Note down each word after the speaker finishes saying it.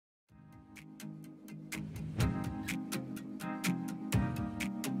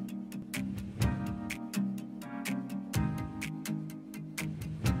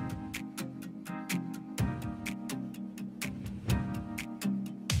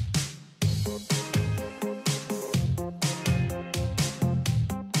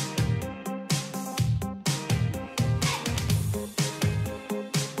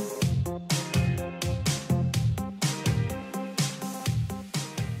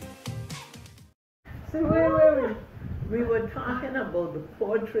So where were we? We were talking about the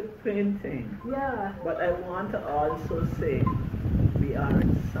portrait painting. Yeah. But I want to also say we are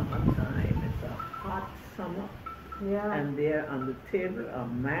in summertime. It's a hot summer. Yeah. And there on the table are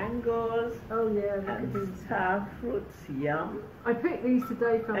mangoes. Oh yeah, look at and these. star fruits, yum. I picked these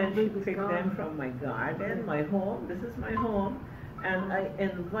today from And she Ruby's picked garden. them from my garden, my home. This is my home. And I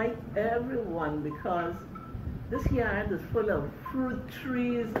invite everyone because this yard is full of fruit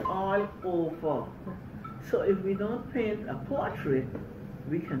trees all over. So if we don't paint a portrait,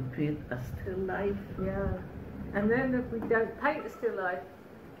 we can paint a still life. Yeah. And then if we don't paint the still life,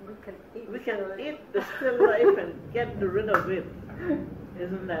 we can eat We the can still life. eat the still life and get rid of it.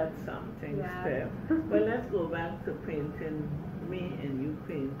 Isn't that something, Yeah. Steph? Well, let's go back to painting, me and you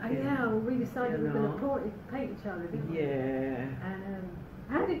painting. Yeah, well, we decided You we were know. going to paint each other, didn't we? Yeah. And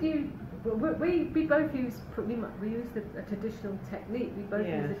how did you? Well, we both use pretty much. We used a traditional technique. We both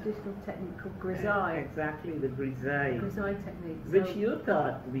Yes. used a traditional technique called grisaille. Exactly, the grisaille. Grisaille technique. Which So- you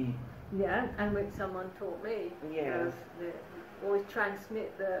taught me. Yeah, and which someone taught me. Yes. Always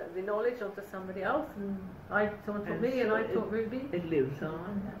transmit the knowledge onto somebody else, and someone taught me, and so I taught Ruby. It lives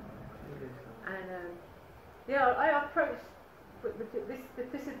on. And yeah, I approached. But this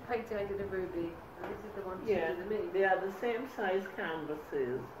is the painting I did of Ruby, and this is the one she Yeah, did of me. they are the same size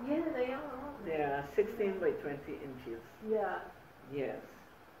canvases. Yeah, they are. Aren't They are 16 by 20 inches. Yeah. Yes.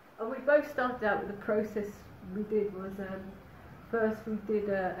 And we both started out with the process we did was first we did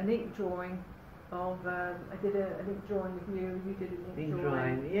an ink drawing of I did an ink drawing of you, you did an ink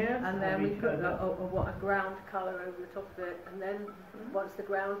drawing. Yes. And then of we each put other. a ground colour over the top of it, and then once the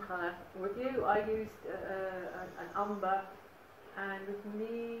ground colour, with you I used an umber, and with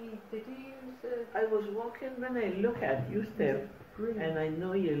me, did you use I was walking when I look at you, Steph, green? and I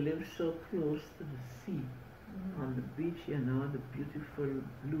know you live so close to the sea. On the beach, you know, the beautiful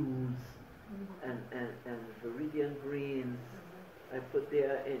blues and viridian greens. I put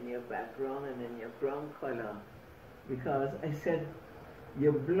there in your background and in your ground color because I said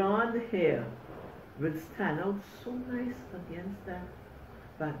your blonde hair will stand out so nice against that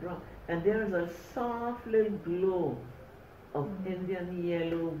background. And there is a soft little glow of Indian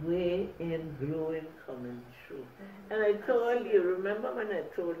yellow way in glowing coming through. And I told you, remember when I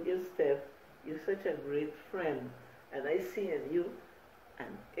told you, Steph, you're such a great friend, and I see in you an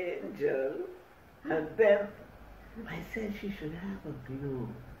angel, and then I said she should have a glow,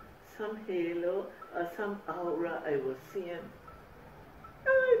 some halo or some aura I was seeing.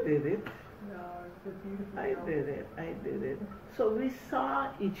 I did it. No, it's a beautiful I girl. did it. I did it. So we saw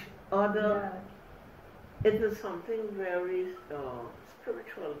each other. It is something very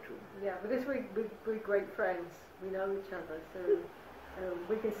spiritual too. Yeah, because we're great friends. We know each other, so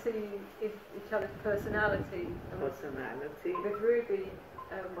we can see each other's personality. Personality. With Ruby,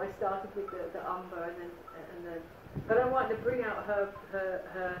 I started with the umber, and then, but I wanted to bring out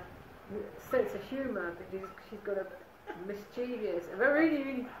her sense of humour because she's got a mischievous, a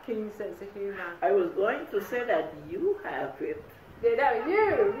really keen sense of humour. I was going to say that you have it. Yeah,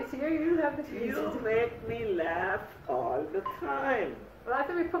 no, you have the You make me laugh all the time. Well, I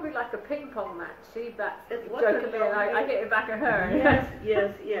think we're probably like a ping pong match. She bats It jokingly, and I get it back at her.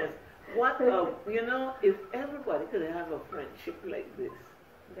 Yes. What you know, if everybody could have a friendship like this.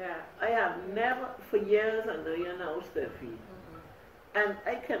 Yeah. I have never, for years, I know you know, Steffi, and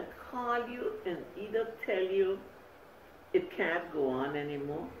I can call you and either tell you it can't go on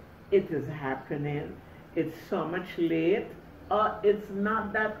anymore, it is happening, it's so much late, or it's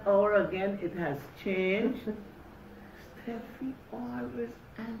not that hour again, it has changed. Steffi always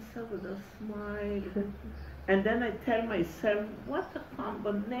answer with a smile. And then I tell myself, what a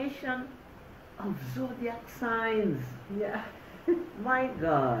combination of zodiac signs. Yeah. My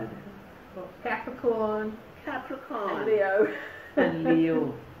God. Well, Capricorn. Capricorn. And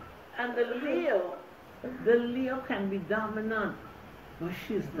Leo. And Leo. And the Leo can be dominant. But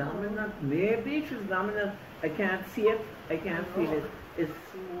she's dominant. Maybe she's dominant. I can't see it. I can't feel it. It's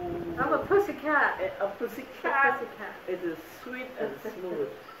smooth. I'm a pussycat. A pussycat. It is sweet and smooth.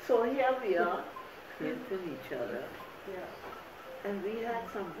 So here we are, painting each other. Yeah. And we had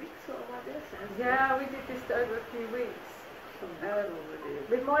some weeks over this. Yeah, we did this over a few weeks.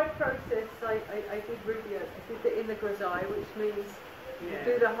 With my process, I did Ruby. I did it in the grisaille, which means you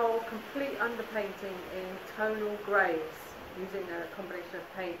do the whole complete underpainting in tonal greys, using a combination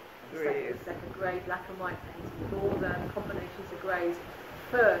of paint. Second grey, black and white paint, with all the combinations of greys.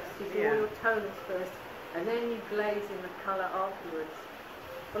 First, you do all your tonals first, and then you glaze in the colour afterwards.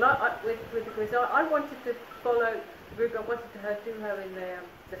 Well, with the grisaille, I wanted to follow Ruby. I wanted to do her in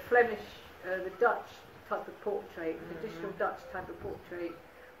the Flemish, the Dutch type of portrait, traditional Dutch type of portrait,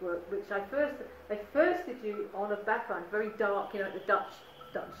 work, which they first did you on a background, very dark, you know, the Dutch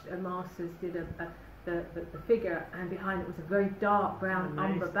masters did the figure, and behind it was a very dark brown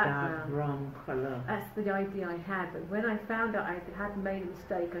umber background. Dark brown colour. That's the idea I had, but when I found out I had made a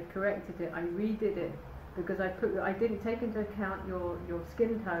mistake, I corrected it, I redid it, because I didn't take into account your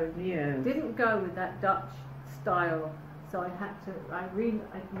skin tone. Yes. Didn't go with that Dutch style, so I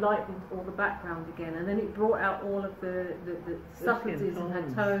lightened all the background again, and then it brought out all of the subtleties in her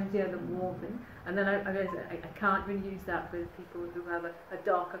tones, the warmth, and then I realized I can't really use that with people who have a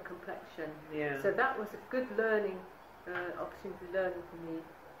darker complexion. Yeah. So that was a good learning opportunity learning for me,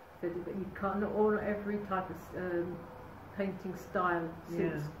 that you can't, not every type of painting style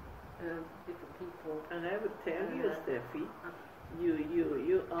suits different people. And I would tell you, Steffi,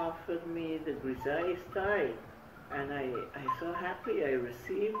 you offered me the grisaille style, and I so happy I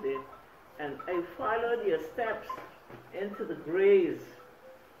received it, and I followed your steps into the grays,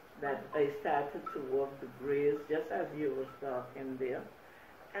 that I started to work the grays just as you were talking there.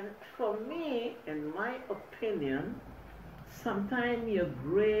 And for me, in my opinion, sometimes your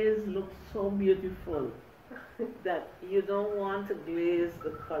grays look so beautiful that you don't want to glaze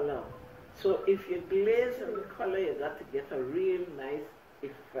the color. So if you glaze the color, you got to get a real nice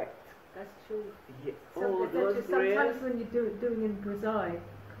effect. That's true. Yeah. Sometimes when you're doing in grisaille,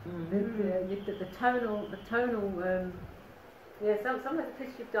 the tonal, some of the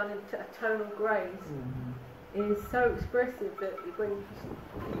pictures you've done in tonal greys is so expressive that when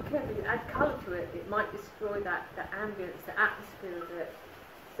you add colour to it, it might destroy that ambience, the atmosphere of it.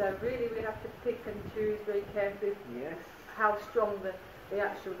 So really, we have to pick and choose very carefully how strong the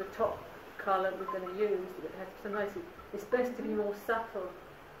top colour we're going to use. Sometimes it's best to be more subtle.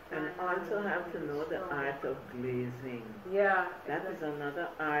 And also have to know the art of glazing. Yeah. That is another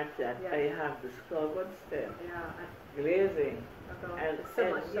art that I have discovered still. Yeah. Glazing. And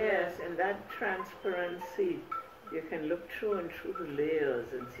yes, and that transparency, you can look through and through the layers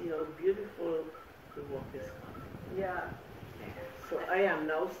and see how beautiful the work is coming. Yeah. So I am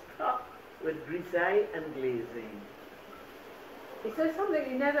now stuck with grisaille and glazing. It's something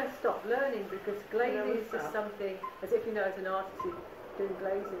you never stop learning, because glazing is just something, as if you know as an artist, doing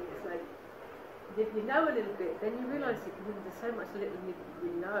glazing, it's like, if you know a little bit, then you realise there's so much little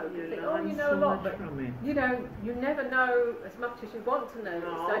you know. You think, oh, you know a lot, but you never know as much as you want to know.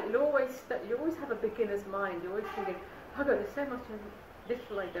 No. It's like you always have a beginner's mind. You're always thinking, oh God, there's so much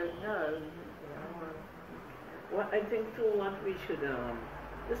little I don't know. Well, I think too, what we should,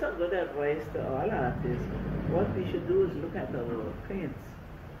 this is a good advice to all artists. What we should do is look at our paints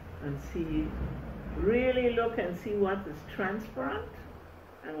and see, really look and see what is transparent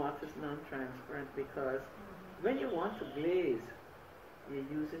and what is non-transparent, because when you want to glaze, you're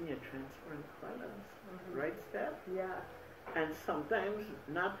using your transparent colors, right, Steph? Yeah. And sometimes,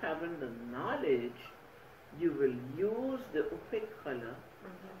 not having the knowledge, you will use the opaque color,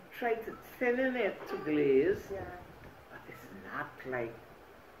 try to thin it to glaze, but it's not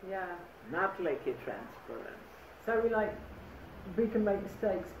like your transparent. So we can make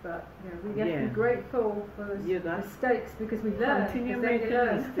mistakes, but we have to be grateful for mistakes, because we learn. Continue making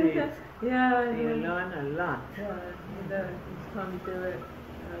mistakes. You learn a lot. Yeah, you learn each time you do it.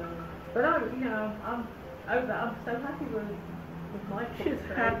 But I'm so happy with my portrait. She's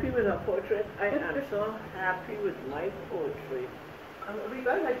happy with her portrait. I am so happy with my portrait. We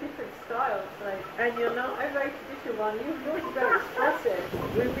both have different styles. And I'm very traditional one. Yours is very expressive.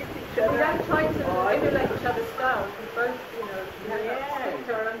 We meet each other. We don't try to emulate each other's styles. We both, we stick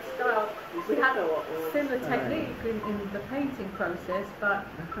to our own style. We have a similar technique in the painting process, but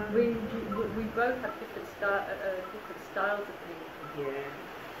we both have different styles of painting. Yeah.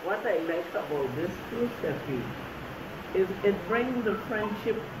 What I like about this too, Steffi, is it brings the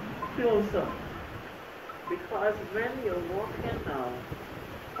friendship closer. Because when you're walking now,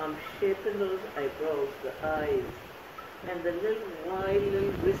 I'm shaping those eyebrows, the eyes, and the little wide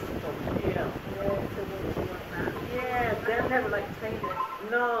little wisp of hair. Yeah, then never tame it.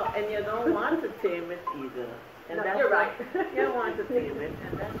 No, and you don't want to tame it either. And no, that's you're right. You don't want to tame it,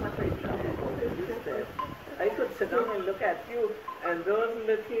 and that's what I try to do instead. I could sit down and look at you, and those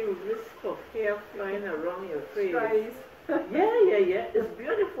little wisps of hair flying around your face. Strays. Yeah, it's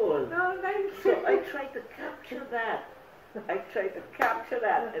beautiful. No, thank you. So I try to capture that. And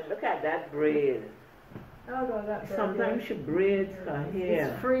look at that braid. Oh God, that's sometimes she braids her hair.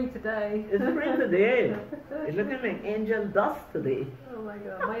 It's free today. It's looking like angel dust today. Oh my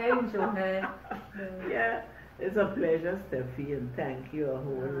God, my angel hair. Yeah, it's a pleasure, Steffi, and thank you a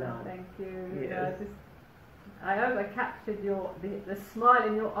whole lot. Thank you. Yes. I hope I captured the smile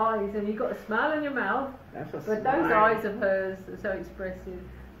in your eyes, and you've got a smile in your mouth. That's a but smile. those eyes of hers are so expressive.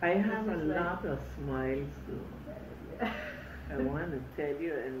 I have a lot of smiles though. Yeah. I want to tell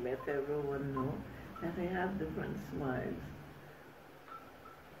you and let everyone know that I have different smiles.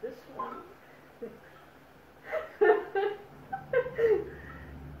 This one,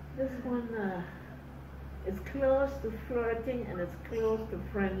 is close to flirting and it's close to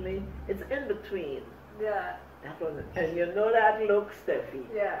friendly. It's in between. Yeah. That one, and you know that look, Steffi.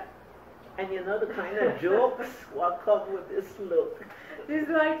 Yeah. And you know the kind of jokes what come with this look. She's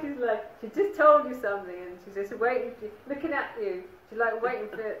like, she just told you something and she's just waiting, looking at you. She's like waiting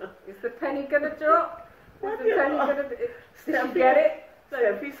for it. Is the penny gonna drop? Is the penny gonna, did she get it?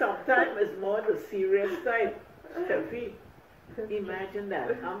 Steffi sometimes is more the serious type. Steffi, imagine that.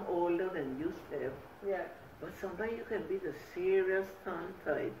 I'm older than you, Steph. Yeah. But sometimes you can be the serious tongue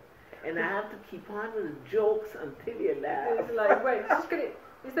type. And I have to keep on with the jokes until you laugh. It's like, wait,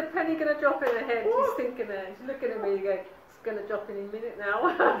 is the penny going to drop in her head? She's thinking there. She's looking at me and going, it's going to drop any minute now.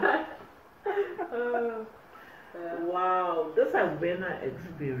 Wow, this has been an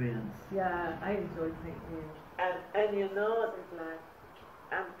experience. Yeah, I enjoyed painting. And you know,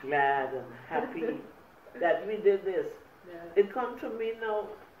 I'm glad and happy that we did this. Yeah. It comes to me now,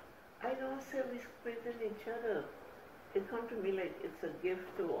 I don't say we painted each other. It comes to me like it's a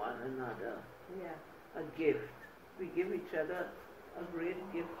gift to one another. Yeah. A gift. We give each other a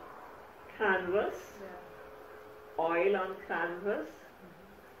great gift. Canvas, oil on canvas,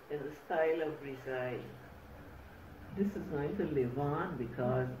 in the style of design. This is going to live on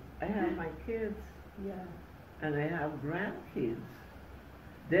because I have my kids. Yeah. And I have grandkids.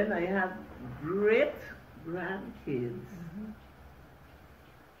 Then I have great grandkids.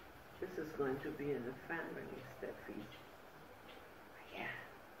 This is going to be in the family, Steffi. Yeah,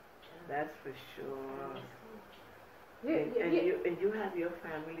 that's for sure. And you have your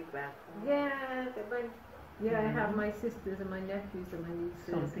family back home? Yeah, I have my sisters and my nephews and my nieces,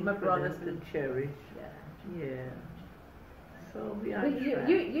 something my brothers to cherish. Yeah. Yeah. So we are. But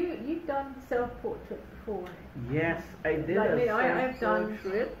you've done self-portrait before. Yes, I did like a I've done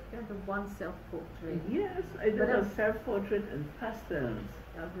self-portrait. one self-portrait. Yes, I did a self-portrait in pastels.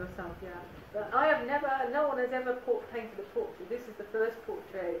 Of yourself, yeah. But I have never, no one has ever painted a portrait. This is the first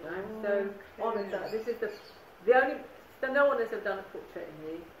portrait. I'm so honoured that this is the only, so no one has ever done a portrait of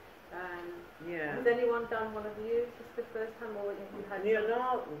me. Yeah. Has anyone done one of you? Is this the first time, or you had? You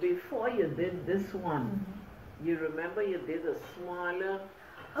know, before you did this one, you remember you did a smaller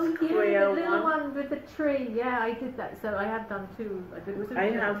square the little one with the tree. Yeah, I did that. So I have done two. I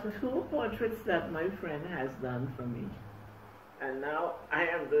have two portraits that my friend has done for me. And now I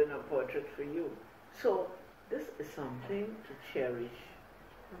am doing a portrait for you. So this is something to cherish.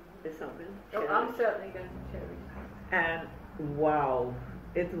 It's something to cherish. I'm certainly going to cherish. And wow,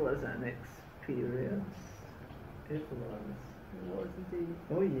 it was an experience. It was. It was indeed.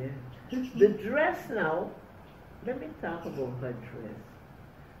 Oh yeah. The dress now, let me talk about her dress.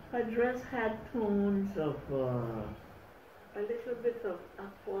 Her dress had tones of a little bit of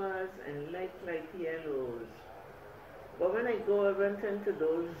aquas and light yellows. But when I went into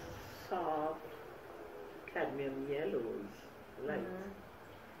those soft cadmium yellows,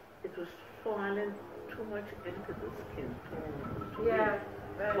 it was falling too much into the skin tone. Yeah.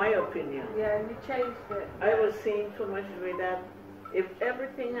 My opinion. Yeah, and you changed it. I was seeing too much with that. If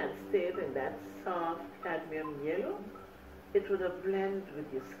everything had stayed in that soft cadmium yellow, it would have blended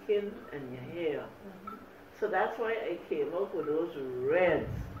with your skin and your hair. So that's why I came up with those reds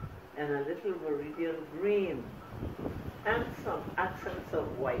and a little viridian green and some accents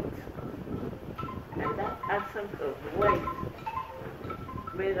of white. And that accent of white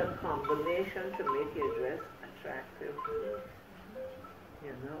made a combination to make your dress attractive.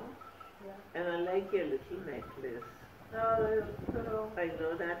 You know? Yeah. And I like your little necklace. Oh, I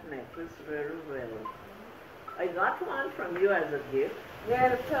know that necklace very well. I got one from you as a gift. Yeah,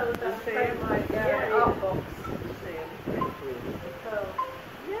 the pearl, the same, art box. The same necklace. The pearl.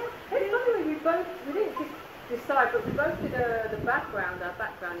 Yeah. It's funny, we didn't decide, but we both did the background. Our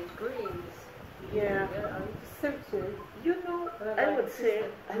background is greens. Yeah. It suits you. You know, I would say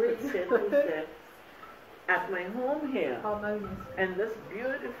to that at my home here, harmonious, and this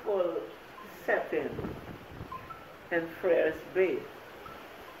beautiful setting in Freres Bay,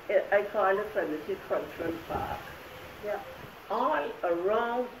 I call it a little cultural park. Yeah. All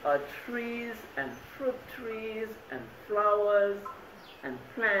around are trees and fruit trees and flowers and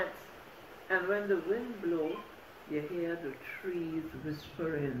plants. And when the wind blows, you hear the trees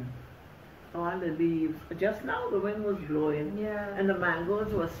whispering, all the leaves. Just now the wind was blowing, and the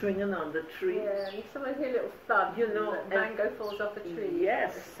mangoes were swinging on the tree. Yeah, you sometimes hear a little thud, you know, and mango falls off the tree.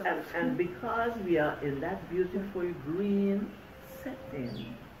 Yes, and because we are in that beautiful green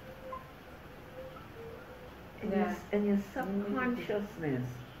setting, and your subconsciousness.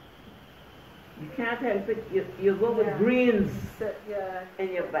 You can't help it. You go with greens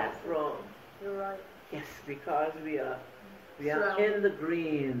in your background. You're right. Yes, because we are in the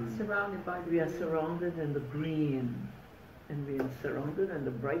green. Surrounded by the We are surrounded in the green. And we are surrounded in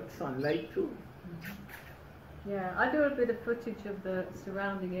the bright sunlight too. Yeah, I do a bit of footage of the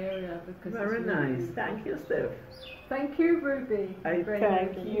surrounding area because very it's nice. Really thank you, Steph. Thank you, Ruby. I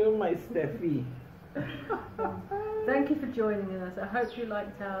thank you, my Steffi. Thank you for joining us. I hope you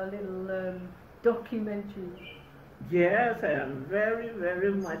liked our little documentary. Yes, I am very,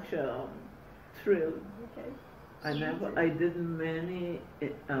 very much thrilled. Okay. I did many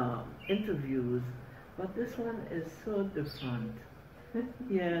interviews, but this one is so different.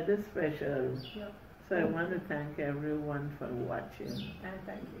 Yeah, this special. Yep. So I want to thank everyone for watching. And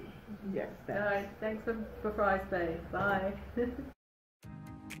thank you. Yes, thanks. All right, thanks for Prize Day. Bye.